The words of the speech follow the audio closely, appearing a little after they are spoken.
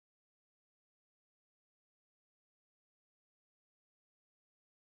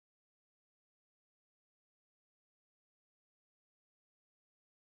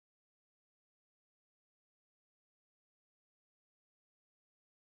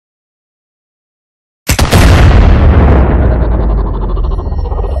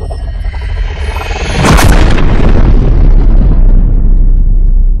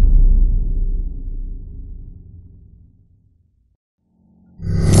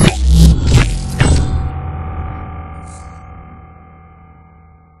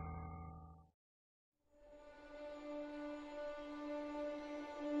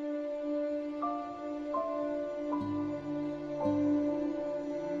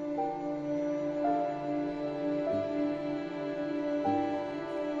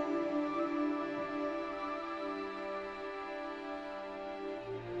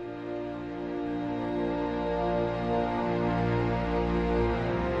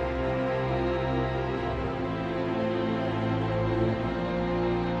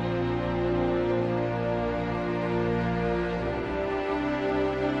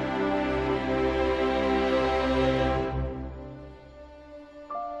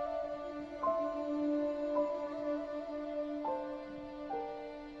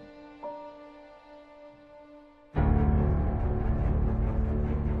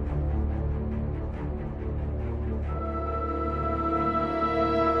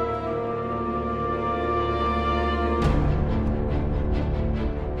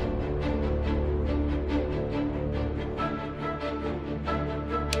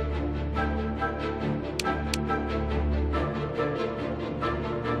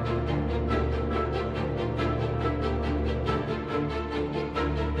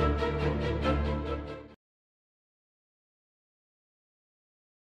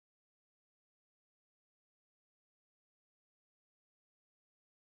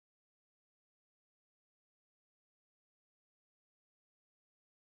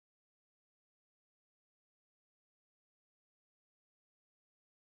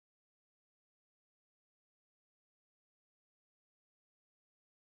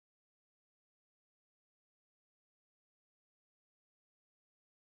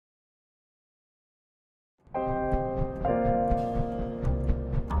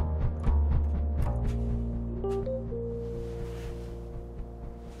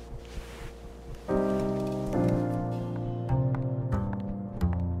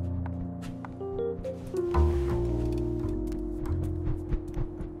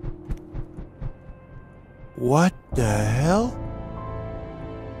What the hell?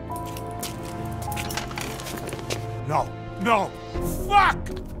 No, no, fuck!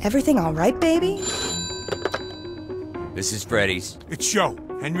 Everything all right, baby? This is Freddy's. It's Joe.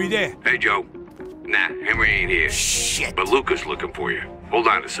 Henry there? Hey, Joe. Nah, Henry ain't here. Shit! But Luca's looking for you. Hold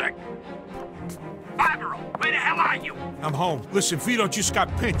on a sec. Barbaro, where the hell are you? I'm home. Listen, Vito just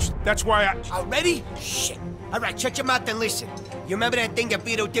got pinched. That's why I... Already? Shit. All right, shut your mouth and listen. You remember that thing that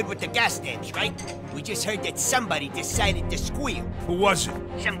Vito did with the gas stamps, right? We just heard that somebody decided to squeal. Who was it?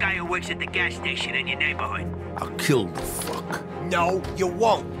 Some guy who works at the gas station in your neighborhood. I'll kill the fuck. No, you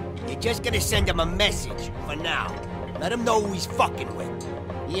won't. You're just gonna send him a message, for now. Let him know who he's fucking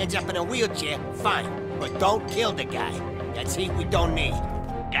with. He ends up in a wheelchair, fine. But don't kill the guy. That's heat we don't need.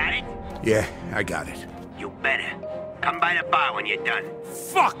 Got it? Yeah, I got it. You better. Come by the bar when you're done.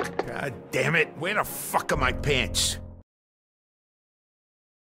 Fuck! God damn it. Where the fuck are my pants?